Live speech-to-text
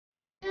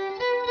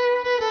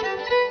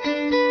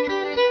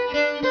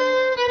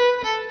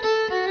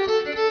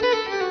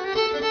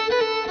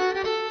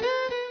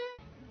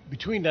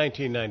Between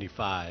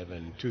 1995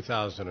 and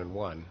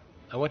 2001,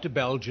 I went to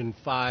Belgium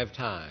 5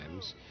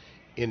 times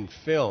and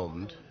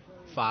filmed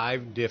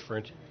 5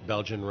 different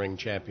Belgian Ring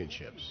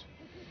Championships.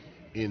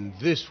 In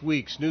this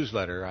week's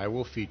newsletter, I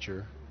will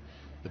feature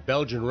the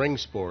Belgian ring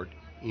sport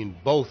in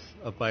both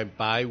of my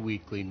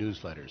bi-weekly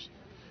newsletters.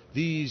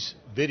 These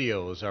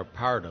videos are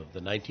part of the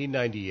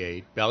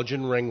 1998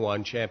 Belgian Ring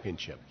One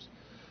Championships.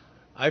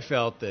 I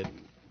felt that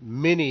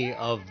many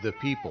of the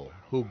people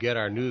who get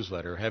our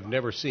newsletter have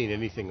never seen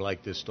anything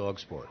like this dog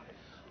sport.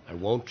 I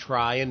won't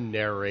try and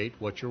narrate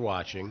what you're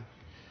watching.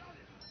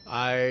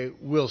 I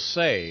will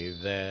say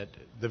that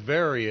the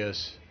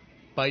various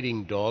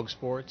fighting dog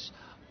sports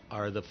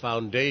are the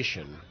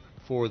foundation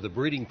for the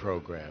breeding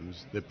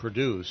programs that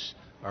produce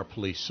our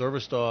police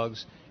service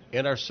dogs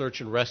and our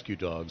search and rescue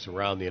dogs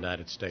around the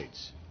United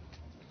States.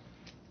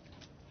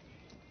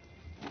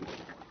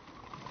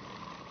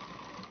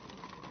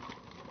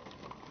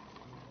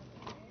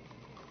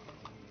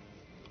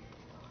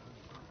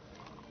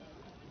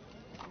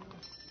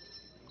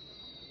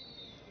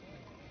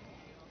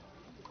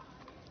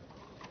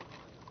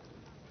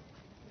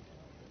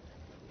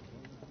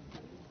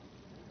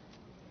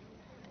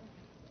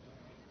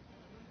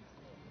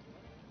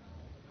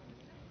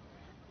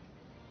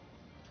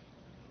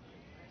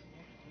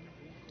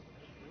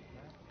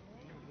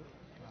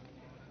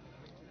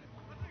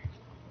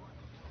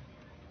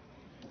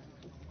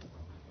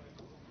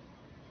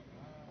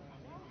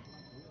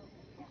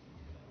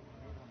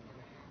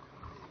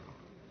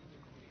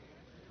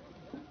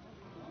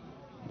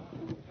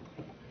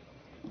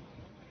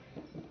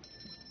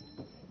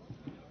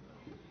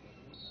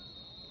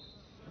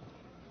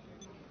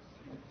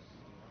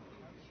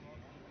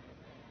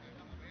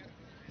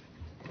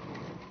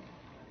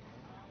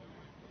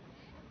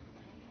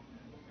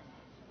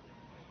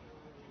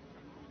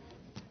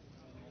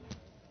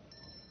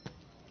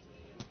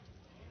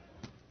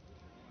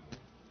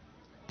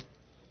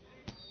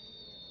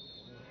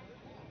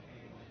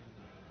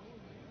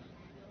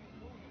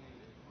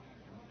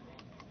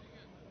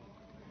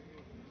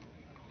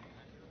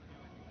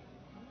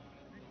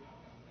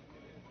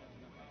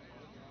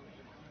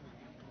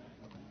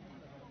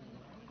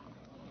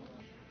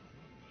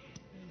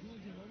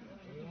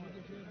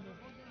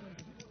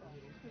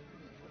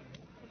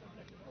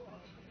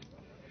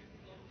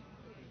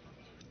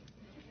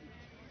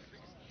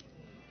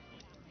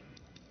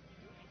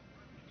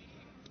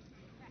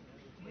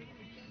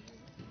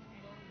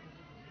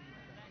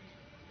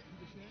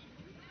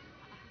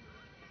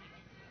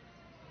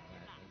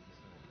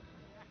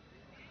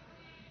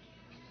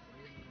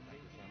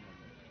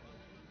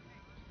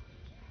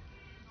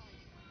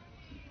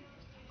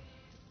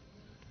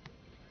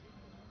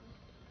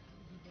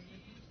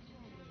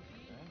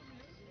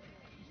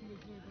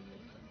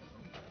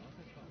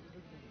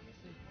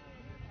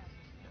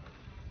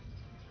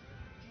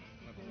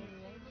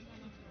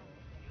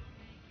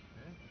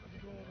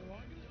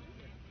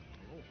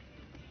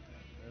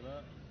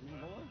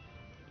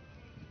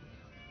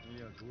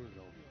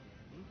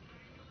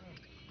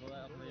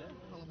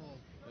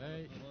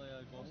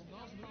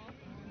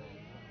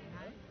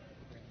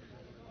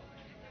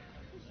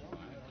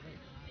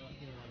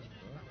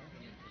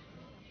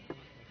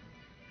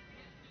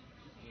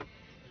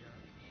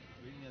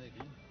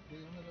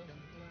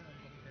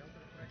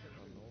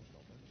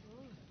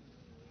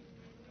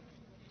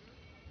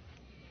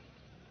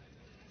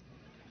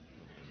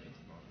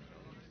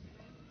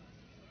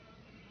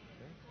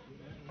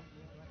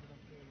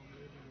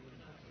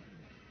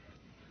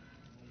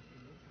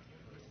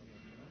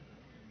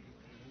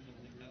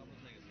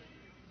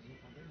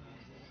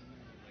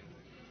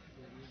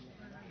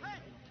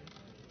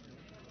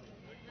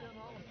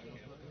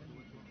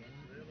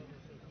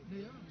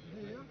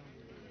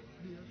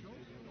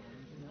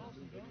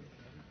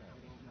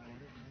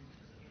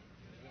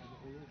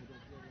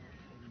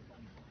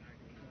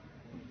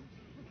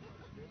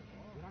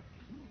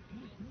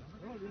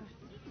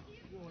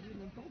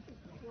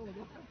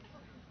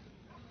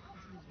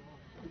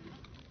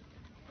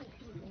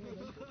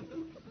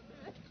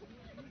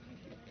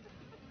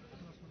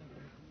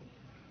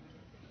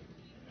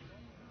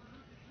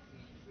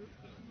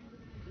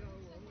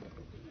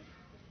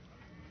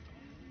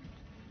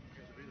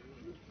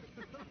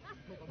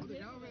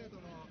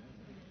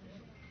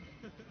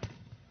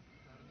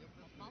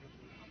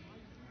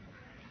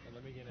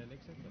 Dan begin je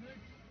niks zetten.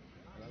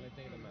 En alleen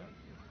tegen de muis.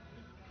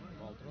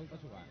 Walter ook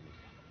als waar.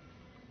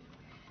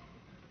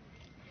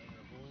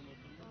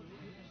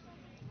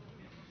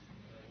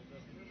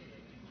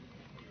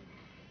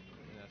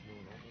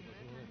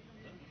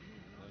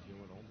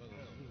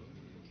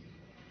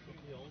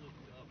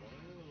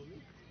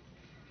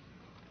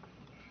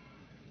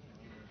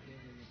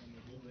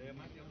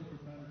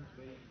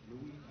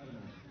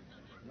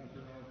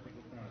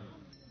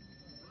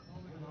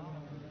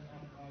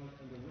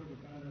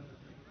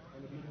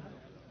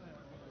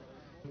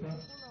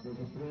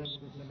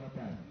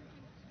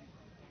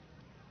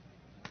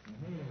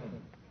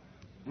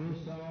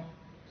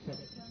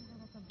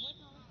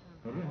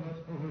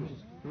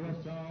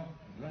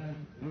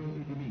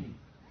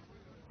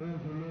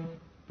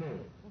 Enveloppe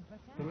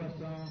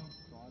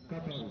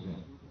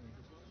 314.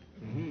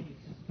 Heat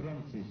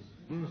Francis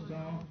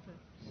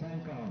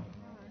 250.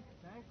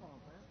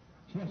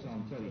 60,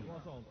 sorry.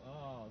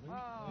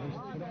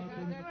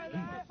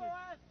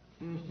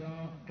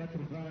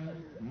 Straten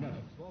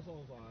 289.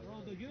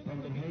 Van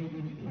der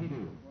Heijden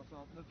Hido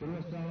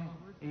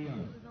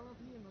 301.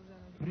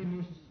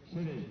 Primus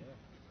Cedé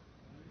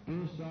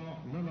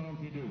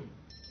 292.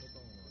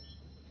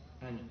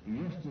 En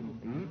Justin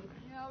Luc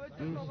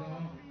 200.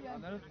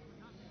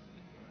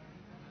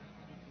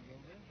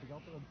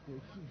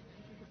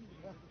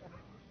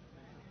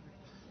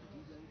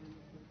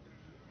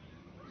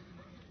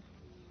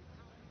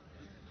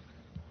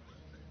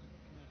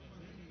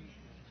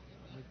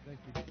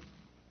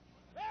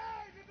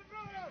 Hey, dit is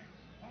William!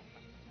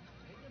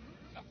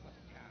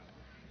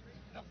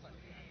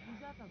 Hoe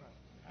zat dat dan?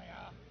 Ja,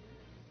 ja.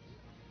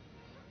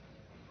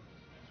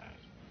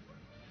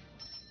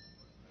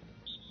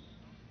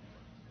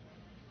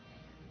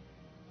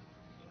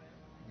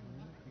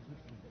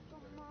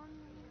 Kom on.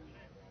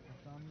 Wat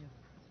staan hier?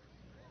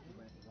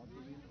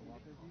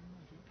 Wat is hier?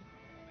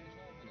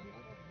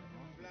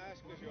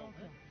 Blaasjes, joh.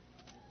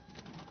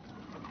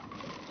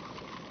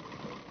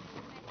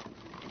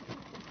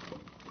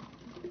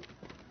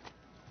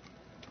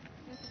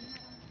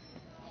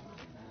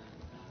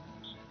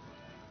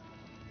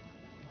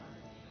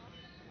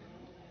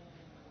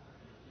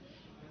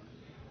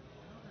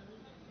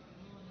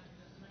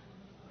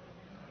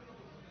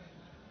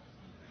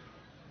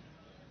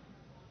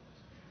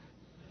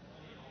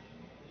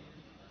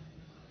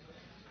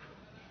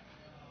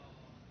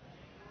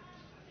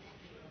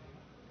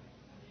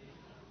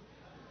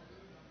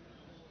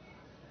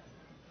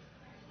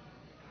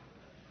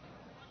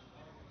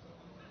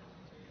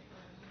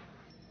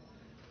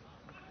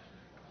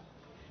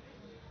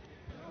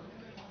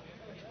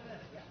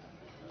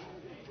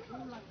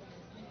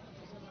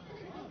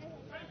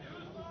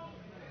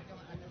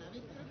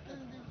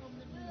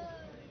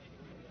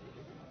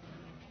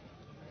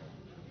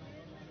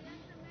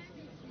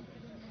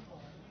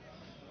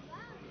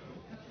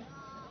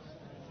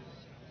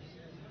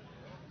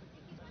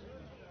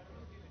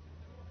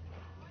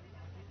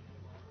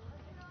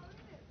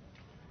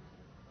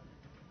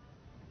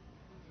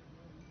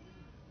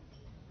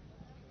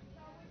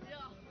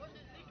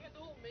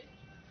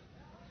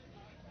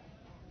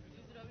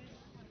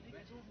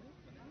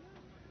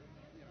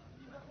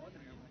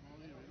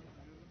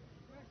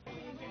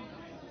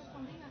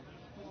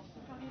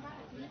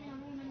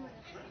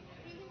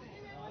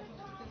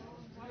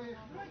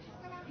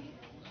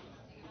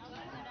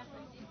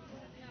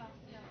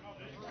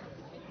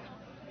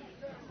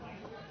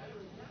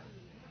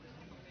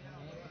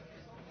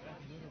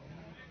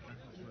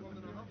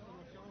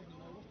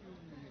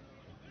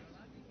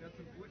 Je had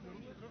zijn voet naar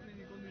ons getrokken en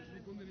die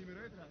kon er niet meer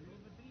uitgaan.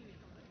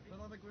 Dat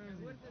had ik wel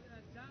gezien.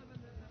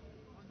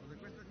 Als ik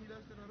wist dat ik niet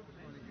luisterde naar op het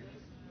gewoon niet.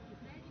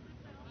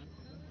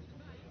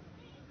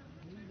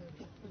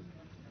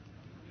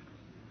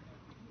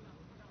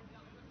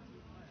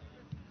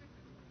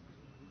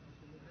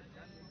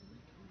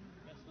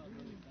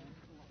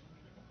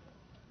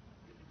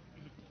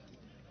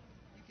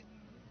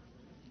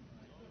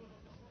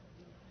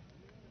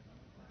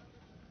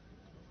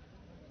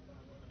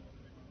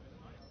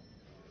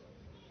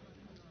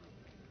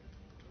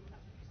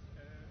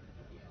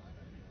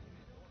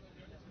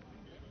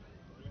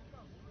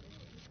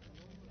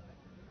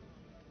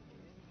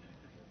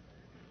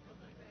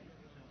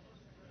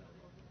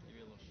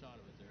 Shot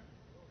of it there.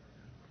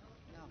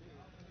 No.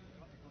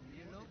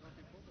 You look.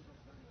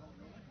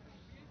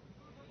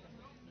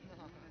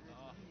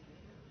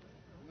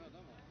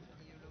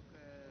 You look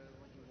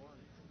what you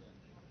want.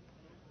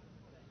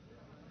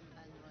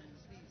 And run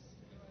his face.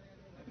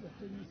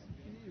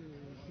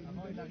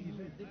 Avant il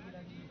arrivait, dès qu'il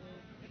arrivait.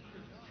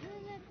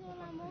 D'accord,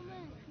 un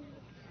moment.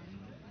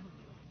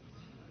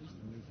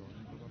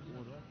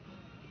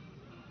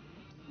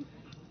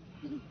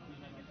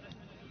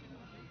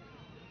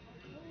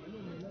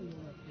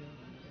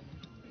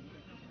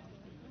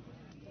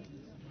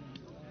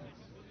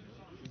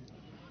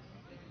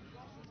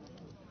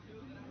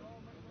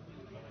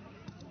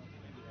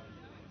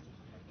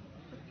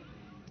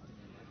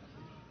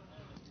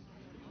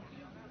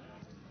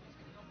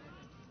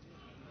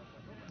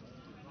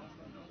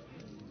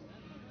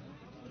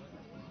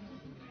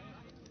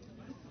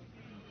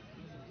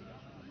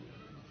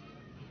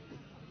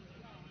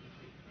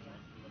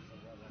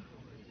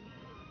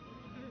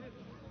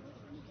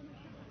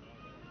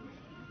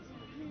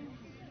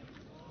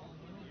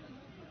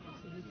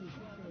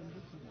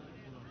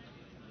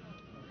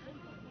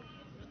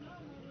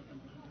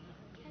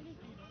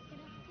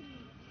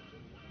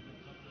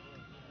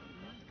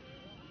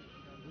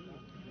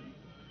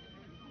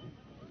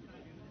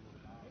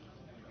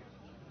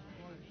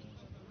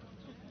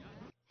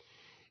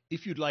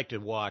 If you'd like to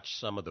watch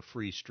some of the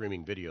free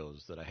streaming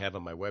videos that I have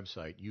on my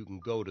website, you can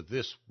go to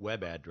this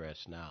web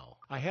address now.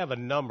 I have a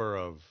number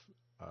of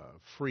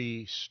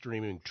free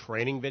streaming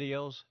training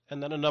videos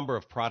and then a number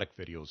of product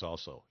videos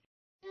also.